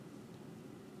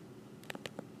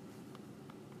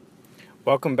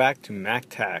Welcome back to Mac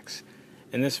Tax.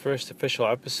 In this first official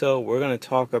episode, we're going to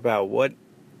talk about what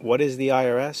is the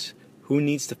IRS, who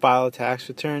needs to file a tax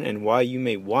return, and why you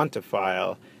may want to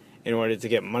file in order to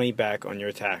get money back on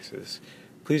your taxes.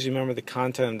 Please remember the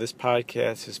content of this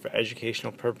podcast is for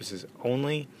educational purposes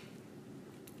only,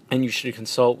 and you should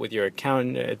consult with your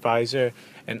accountant, advisor,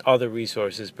 and other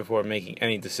resources before making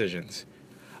any decisions.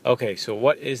 Okay, so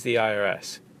what is the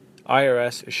IRS?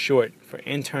 IRS is short for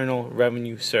Internal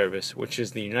Revenue Service, which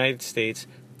is the United States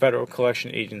federal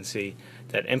collection agency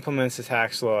that implements the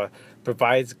tax law,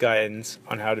 provides guidance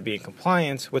on how to be in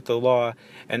compliance with the law,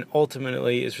 and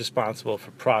ultimately is responsible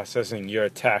for processing your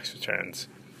tax returns.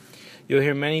 You'll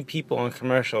hear many people on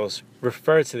commercials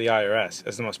refer to the IRS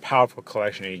as the most powerful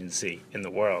collection agency in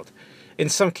the world. In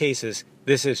some cases,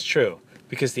 this is true,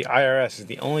 because the IRS is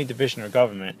the only division of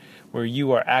government where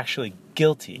you are actually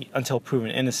guilty until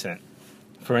proven innocent.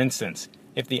 For instance,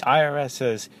 if the IRS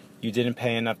says you didn't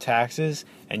pay enough taxes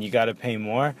and you got to pay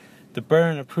more, the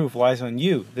burden of proof lies on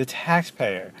you, the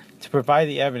taxpayer, to provide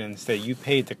the evidence that you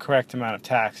paid the correct amount of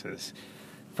taxes.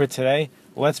 For today,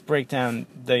 let's break down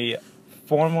the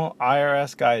formal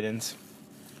IRS guidance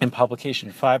in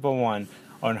Publication 501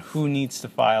 on who needs to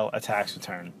file a tax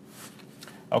return.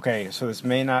 Okay, so this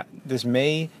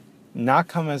may not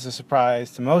come as a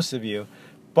surprise to most of you,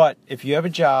 but if you have a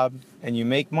job and you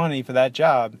make money for that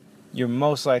job, you're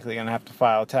most likely going to have to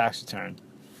file a tax return.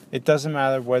 It doesn't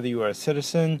matter whether you are a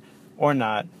citizen or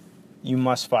not, you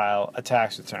must file a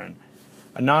tax return.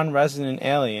 A non-resident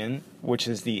alien, which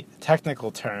is the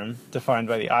technical term defined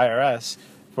by the IRS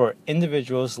for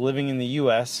individuals living in the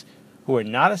U.S. who are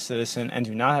not a citizen and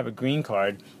do not have a green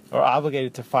card, are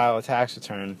obligated to file a tax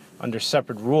return under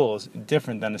separate rules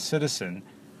different than a citizen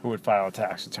who would file a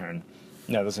tax return.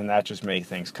 Now, doesn't that just make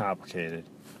things complicated?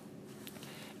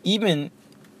 Even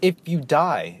if you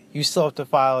die, you still have to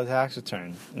file a tax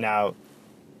return. Now,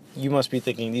 you must be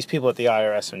thinking, these people at the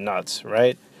IRS are nuts,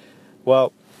 right?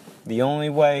 Well, the only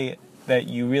way that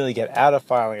you really get out of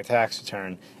filing a tax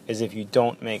return is if you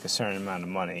don't make a certain amount of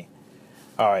money.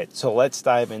 Alright, so let's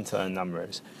dive into the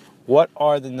numbers. What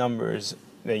are the numbers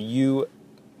that you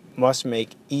must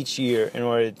make each year in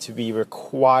order to be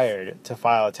required to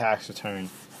file a tax return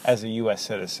as a U.S.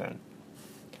 citizen?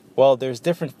 Well, there's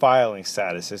different filing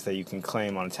statuses that you can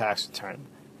claim on a tax return.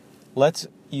 Let's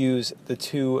use the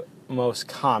two most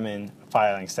common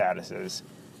filing statuses,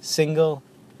 single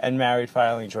and married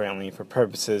filing jointly, for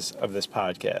purposes of this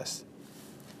podcast.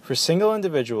 For single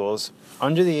individuals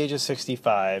under the age of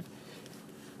 65,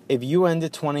 if you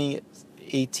ended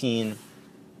 2018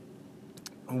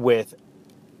 with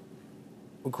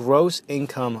gross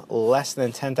income less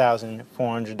than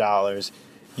 $10,400,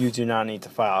 you do not need to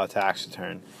file a tax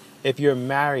return. If you're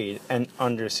married and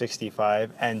under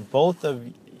 65 and both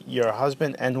of your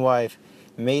husband and wife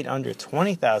made under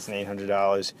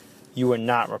 $20,800, you are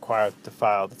not required to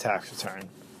file the tax return.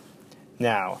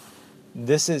 Now,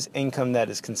 this is income that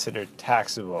is considered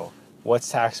taxable. What's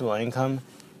taxable income?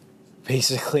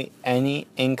 Basically, any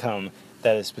income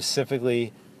that is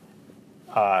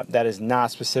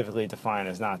not specifically defined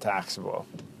as not taxable.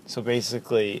 So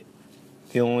basically,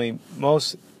 the only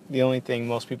thing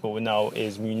most people would know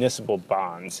is municipal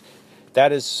bonds.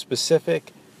 That is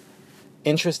specific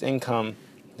interest income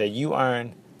that you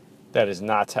earn that is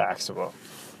not taxable.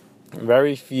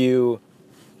 Very few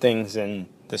things in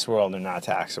this world are not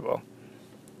taxable.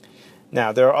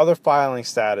 Now, there are other filing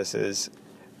statuses,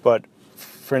 but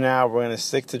for now, we're going to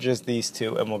stick to just these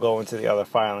two, and we'll go into the other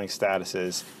filing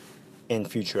statuses in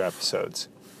future episodes.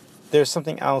 There's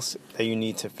something else that you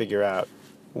need to figure out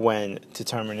when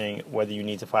determining whether you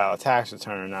need to file a tax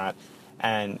return or not,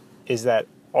 and is that,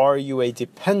 are you a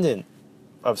dependent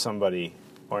of somebody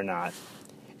or not?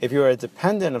 If you're a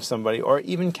dependent of somebody, or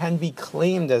even can be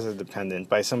claimed as a dependent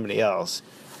by somebody else,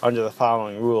 under the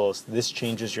following rules, this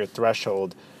changes your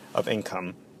threshold of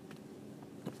income.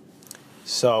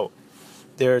 So,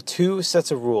 there are two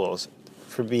sets of rules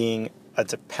for being a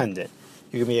dependent.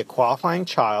 You can be a qualifying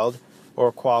child or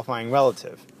a qualifying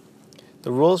relative.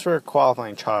 The rules for a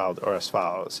qualifying child are as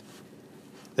follows.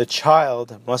 The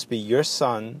child must be your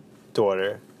son,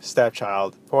 daughter,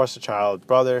 stepchild, foster child,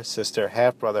 brother, sister,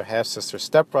 half-brother, half-sister,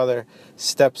 stepbrother,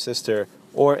 stepsister,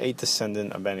 or a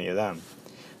descendant of any of them.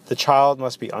 The child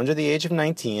must be under the age of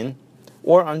 19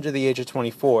 or under the age of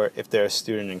 24 if they're a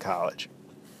student in college.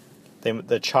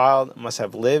 The child must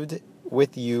have lived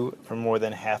with you for more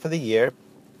than half of the year.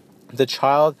 The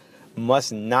child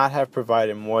must not have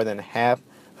provided more than half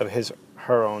of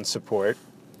her own support.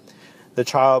 The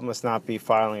child must not be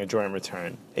filing a joint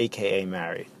return, aka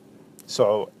married.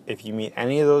 So if you meet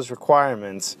any of those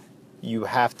requirements, you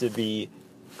have to be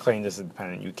claimed as a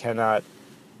dependent. You cannot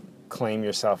claim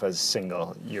yourself as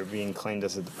single. You're being claimed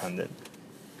as a dependent.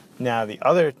 Now, the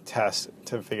other test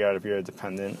to figure out if you're a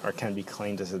dependent or can be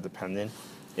claimed as a dependent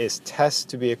is test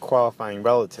to be a qualifying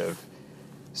relative.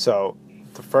 So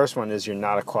the first one is you're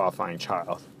not a qualifying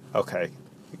child. Okay,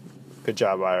 good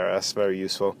job, IRS, very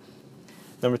useful.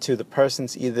 Number 2, the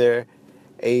person's either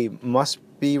must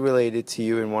be related to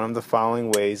you in one of the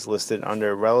following ways listed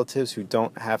under relatives who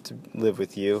don't have to live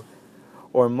with you,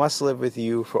 or must live with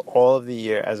you for all of the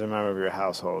year as a member of your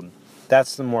household.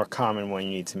 That's the more common one you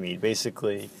need to meet.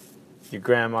 Basically, your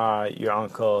grandma, your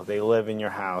uncle, they live in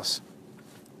your house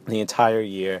the entire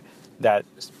year. That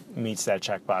meets that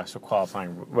checkbox for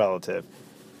qualifying relative.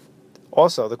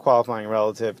 Also, the qualifying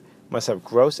relative must have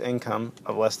gross income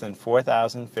of less than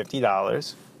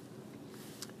 $4,050.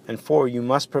 And 4, you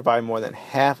must provide more than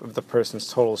half of the person's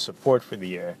total support for the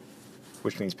year,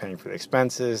 which means paying for the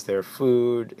expenses, their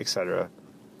food, etc.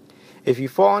 If you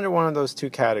fall under one of those 2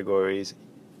 categories,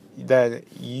 then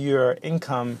your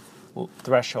income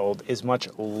threshold is much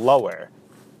lower.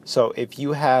 So if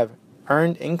you have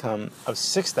earned income of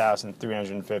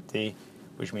 $6,350,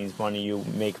 which means money you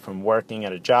make from working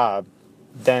at a job,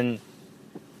 then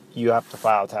you have to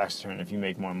file a tax return if you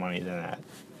make more money than that.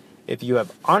 If you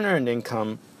have unearned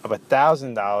income of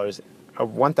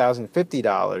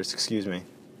 $1,050,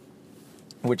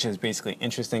 which is basically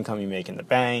interest income you make in the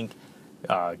bank,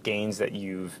 gains that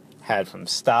you've had from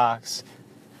stocks,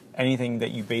 anything that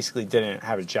you basically didn't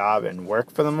have a job and work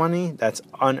for the money, that's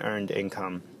unearned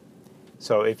income.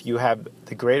 So if you have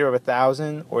the greater of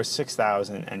 1,000 or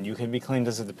 6,000 and you can be claimed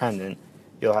as a dependent,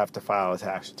 you'll have to file a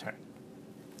tax return.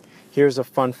 Here's a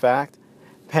fun fact.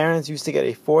 Parents used to get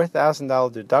a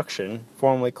 $4,000 deduction,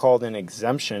 formerly called an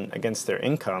exemption, against their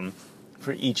income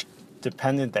for each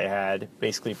dependent they had.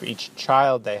 Basically, for each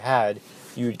child they had,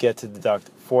 you would get to deduct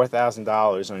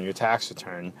 $4,000 on your tax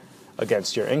return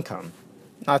against your income.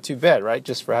 Not too bad, right?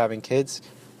 Just for having kids.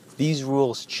 These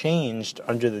rules changed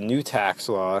under the new tax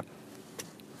law,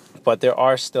 but there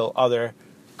are still other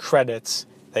credits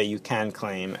that you can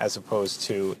claim as opposed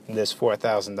to this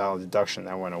 $4,000 deduction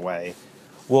that went away.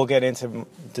 We'll get into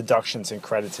deductions and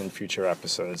credits in future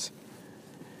episodes.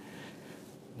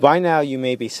 By now, you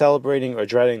may be celebrating or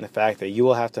dreading the fact that you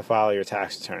will have to file your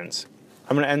tax returns.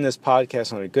 I'm going to end this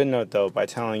podcast on a good note, though, by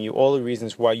telling you all the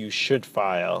reasons why you should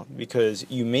file, because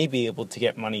you may be able to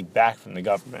get money back from the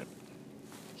government.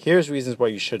 Here's reasons why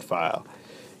you should file.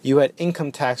 You had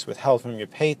income tax withheld from your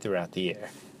pay throughout the year.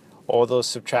 All those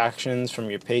subtractions from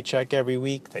your paycheck every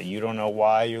week that you don't know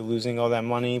why you're losing all that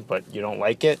money, but you don't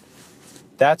like it,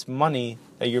 that's money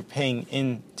that you're paying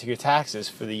into your taxes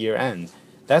for the year end.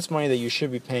 That's money that you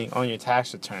should be paying on your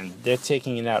tax return. They're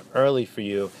taking it out early for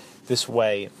you. This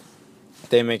way,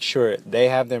 they make sure they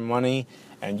have their money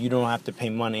and you don't have to pay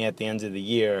money at the end of the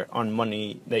year on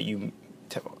money that you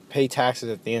pay taxes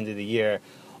at the end of the year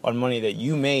on money that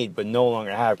you made but no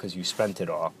longer have because you spent it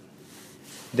all.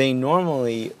 They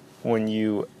normally, when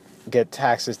you get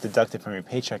taxes deducted from your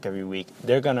paycheck every week,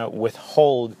 they're going to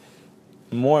withhold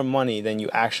more money than you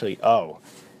actually owe.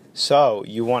 So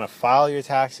you want to file your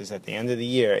taxes at the end of the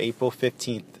year, April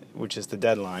 15th, which is the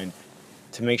deadline,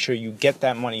 to make sure you get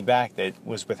that money back that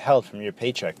was withheld from your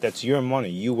paycheck. That's your money.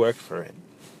 You worked for it.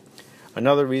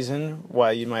 Another reason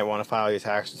why you might want to file your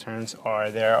tax returns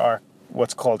there are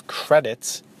what's called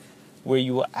credits, where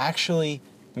you will actually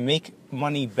make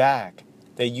money back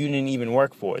that you didn't even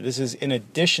work for. This is in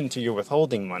addition to your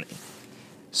withholding money.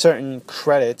 Certain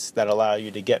credits that allow you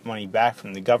to get money back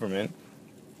from the government,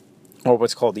 or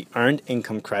what's called the Earned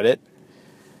Income Credit,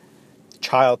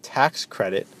 Child Tax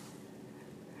Credit,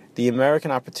 the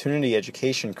American Opportunity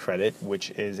Education Credit,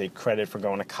 which is a credit for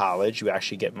going to college. You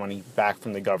actually get money back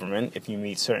from the government if you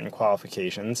meet certain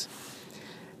qualifications.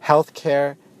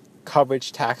 Healthcare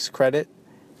Coverage Tax Credit,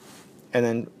 and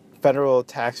then Federal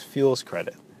Tax Fuels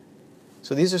Credit.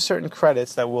 So these are certain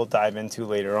credits that we'll dive into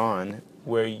later on,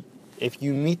 where if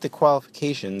you meet the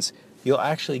qualifications, you'll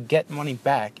actually get money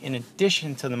back in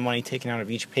addition to the money taken out of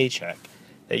each paycheck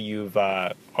that you've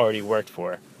already worked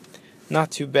for. Not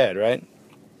too bad, right?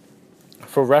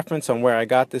 For reference on where I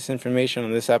got this information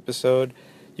on this episode,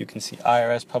 you can see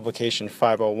IRS Publication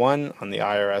 501 on the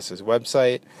IRS's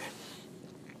website.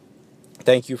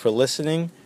 Thank you for listening.